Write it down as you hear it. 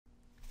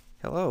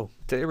Hello,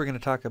 today we're going to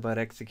talk about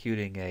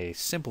executing a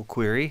simple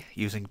query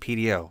using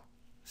PDO.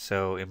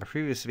 So in my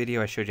previous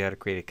video I showed you how to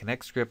create a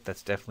connect script.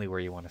 That's definitely where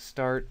you want to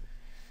start.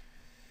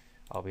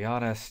 I'll be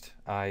honest,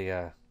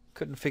 I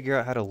couldn't figure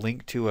out how to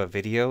link to a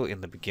video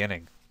in the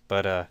beginning,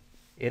 but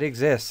it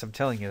exists, I'm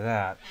telling you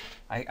that.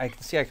 I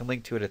can see I can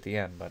link to it at the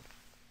end, but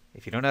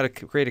if you don't know how to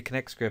create a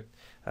connect script,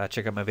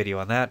 check out my video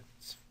on that.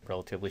 It's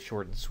relatively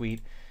short and sweet.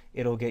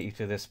 It'll get you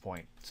to this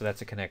point. So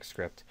that's a connect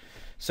script.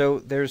 So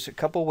there's a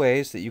couple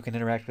ways that you can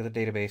interact with a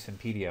database in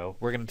PDO.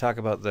 We're going to talk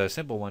about the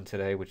simple one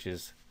today, which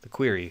is the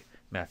query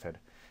method.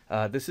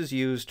 This is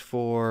used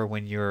for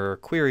when your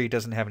query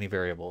doesn't have any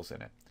variables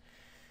in it.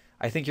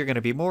 I think you're going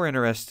to be more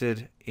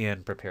interested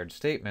in prepared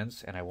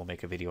statements, and I will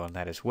make a video on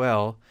that as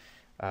well.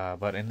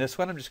 But in this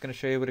one, I'm just going to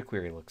show you what a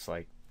query looks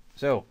like.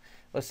 So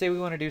let's say we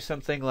want to do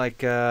something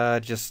like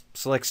just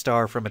select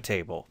star from a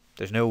table.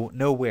 There's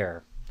no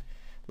where.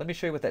 Let me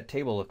show you what that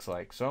table looks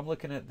like. So I'm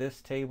looking at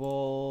this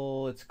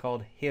table. It's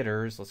called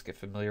hitters. Let's get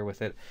familiar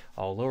with it.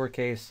 All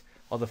lowercase.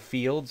 All the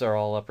fields are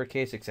all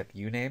uppercase except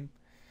uname.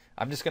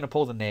 I'm just going to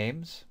pull the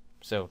names.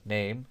 So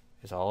name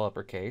is all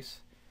uppercase.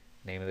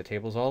 Name of the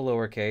table is all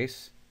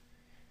lowercase.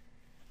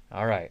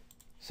 All right.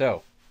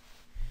 So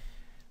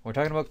we're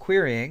talking about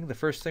querying. The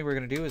first thing we're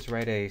going to do is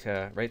write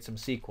some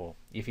SQL.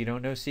 If you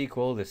don't know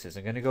SQL, this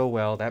isn't going to go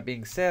well. That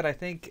being said, I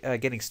think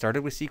getting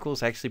started with SQL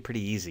is actually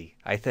pretty easy.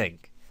 I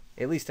think.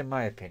 At least in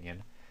my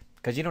opinion,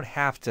 because you don't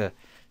have to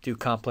do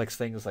complex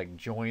things like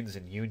joins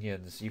and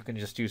unions. You can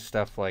just do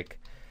stuff like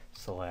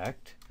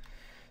select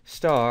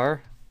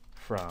star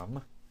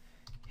from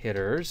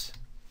hitters.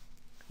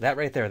 That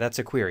right there, that's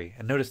a query.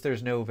 And notice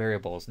there's no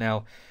variables.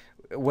 Now,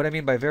 what I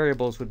mean by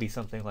variables would be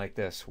something like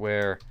this,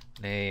 where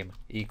name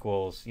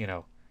equals,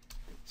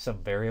 some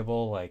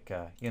variable like,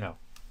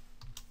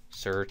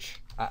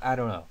 search. I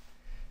don't know.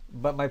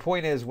 But my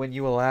point is, when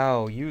you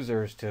allow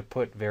users to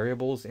put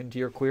variables into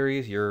your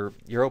queries, you're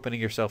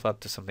opening yourself up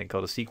to something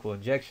called a SQL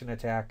injection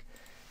attack.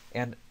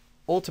 And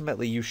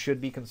ultimately, you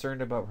should be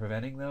concerned about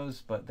preventing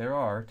those, but there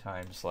are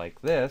times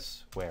like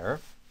this where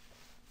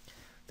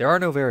there are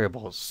no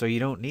variables, so you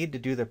don't need to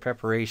do the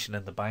preparation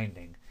and the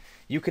binding.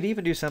 You could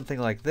even do something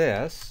like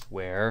this,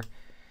 where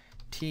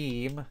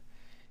team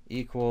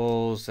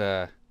equals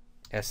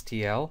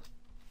STL.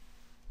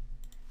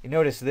 You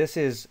notice this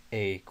is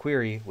a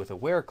query with a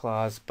where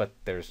clause, but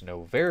there's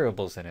no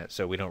variables in it,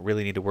 so we don't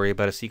really need to worry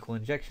about a SQL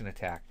injection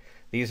attack.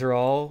 These are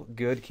all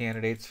good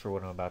candidates for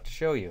what I'm about to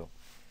show you.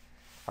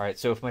 All right,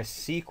 so if my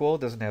SQL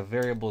doesn't have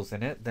variables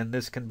in it, then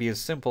this can be as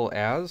simple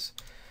as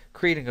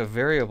creating a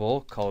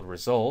variable called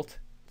result.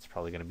 It's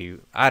probably going to be,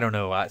 I don't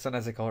know,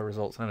 sometimes I call it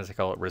results, sometimes I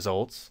call it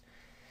results.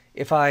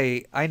 If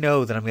I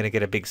know that I'm going to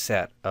get a big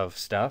set of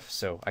stuff,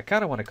 so I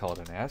kind of want to call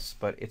it an S,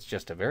 but it's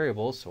just a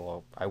variable,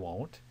 so I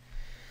won't.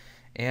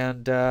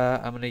 And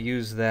I'm going to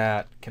use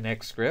that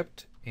connect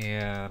script,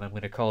 and I'm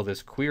going to call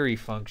this query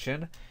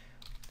function.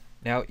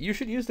 Now, you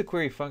should use the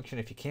query function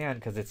if you can,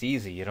 because it's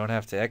easy. You don't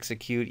have to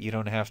execute. You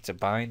don't have to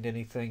bind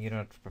anything. You don't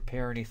have to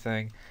prepare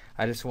anything.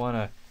 I just want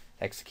to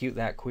execute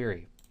that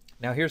query.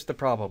 Now, here's the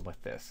problem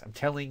with this. I'm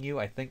telling you,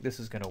 I think this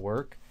is going to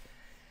work.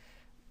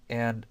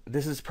 And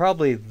this is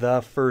probably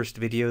the first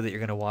video that you're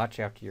going to watch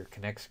after your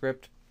connect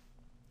script.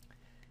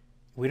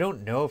 We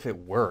don't know if it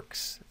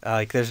works.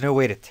 There's no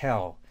way to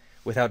tell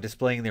without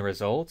displaying the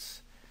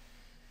results.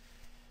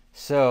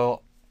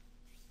 So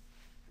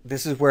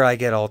this is where I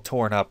get all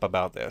torn up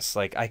about this.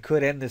 Like, I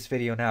could end this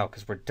video now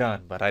because we're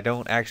done, but I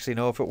don't actually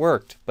know if it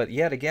worked. But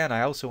yet again,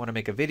 I also want to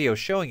make a video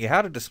showing you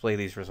how to display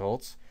these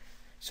results.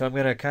 So I'm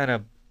going to kind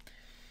of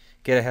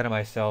get ahead of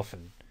myself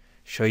and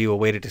show you a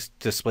way to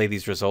display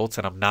these results,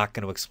 and I'm not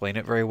going to explain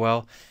it very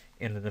well.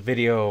 And in the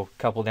video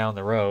couple down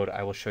the road,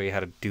 I will show you how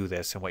to do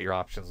this and what your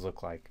options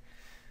look like.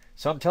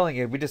 So I'm telling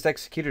you, we just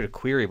executed a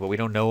query, but we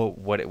don't know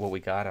what we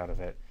got out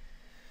of it.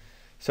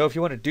 So if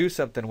you want to do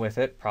something with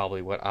it,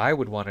 probably what I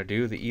would want to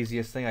do, the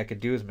easiest thing I could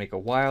do is make a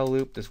while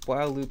loop. This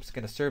while loop is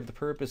going to serve the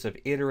purpose of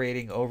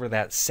iterating over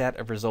that set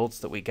of results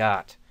that we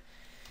got.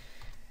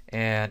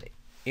 And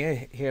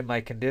in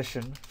my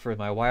condition for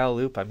my while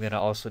loop, I'm going to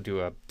also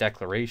do a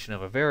declaration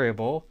of a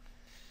variable.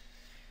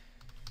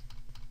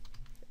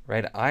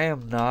 Right? I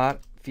am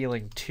not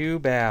feeling too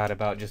bad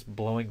about just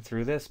blowing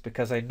through this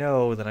because I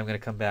know that I'm going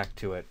to come back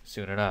to it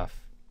soon enough.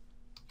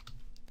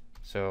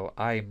 So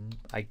I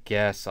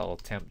guess I'll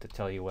attempt to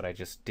tell you what I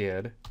just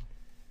did.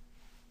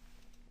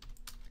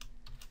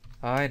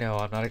 I know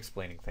I'm not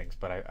explaining things,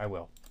 but I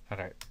will. All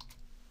right.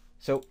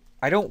 So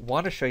I don't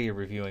want to show you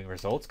reviewing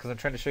results because I'm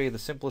trying to show you the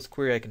simplest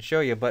query I can show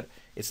you, but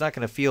it's not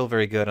going to feel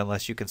very good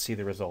unless you can see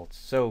the results.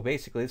 So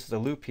basically, this is a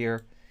loop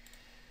here.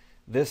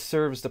 This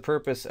serves the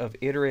purpose of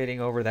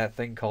iterating over that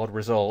thing called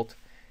result.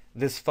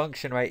 This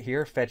function right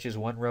here fetches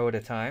one row at a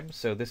time.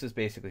 So this is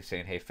basically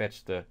saying, hey,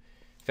 fetch the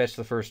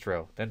first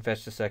row, then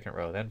fetch the second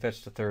row, then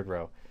fetch the third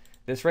row.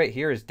 This right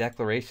here is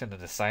declaration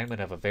and assignment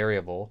of a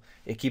variable.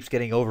 It keeps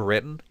getting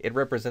overwritten. It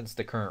represents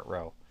the current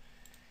row.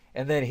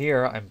 And then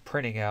here I'm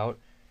printing out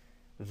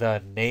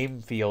the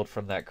name field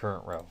from that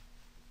current row.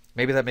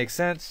 Maybe that makes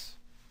sense.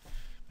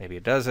 Maybe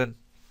it doesn't.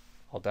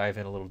 I'll dive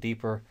in a little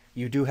deeper.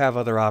 You do have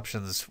other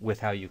options with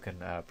how you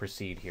can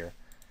proceed here.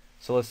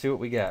 So let's see what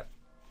we get.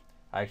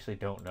 I actually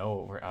don't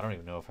know. I don't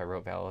even know if I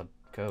wrote valid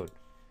code.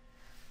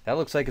 That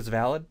looks like it's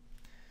valid.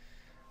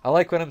 I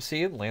like what I'm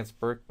seeing. Lance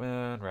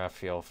Berkman,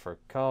 Rafael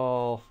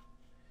Furcal.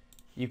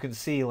 You can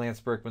see Lance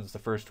Berkman's the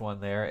first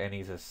one there, and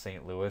he's a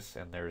St. Louis,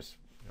 and there's,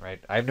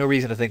 right? I have no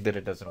reason to think that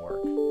it doesn't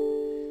work.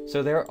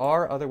 So there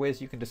are other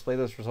ways you can display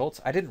those results.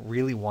 I didn't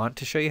really want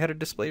to show you how to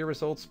display your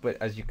results, but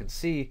as you can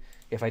see,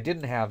 if I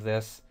didn't have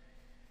this,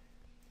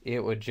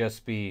 it would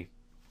just be,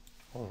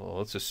 oh,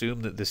 let's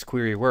assume that this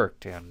query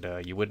worked, and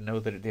you wouldn't know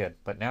that it did.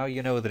 But now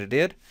you know that it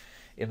did.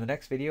 In the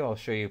next video, I'll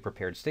show you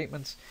prepared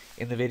statements.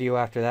 In the video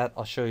after that,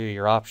 I'll show you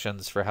your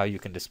options for how you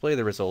can display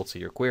the results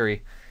of your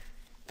query.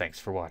 Thanks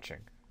for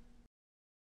watching.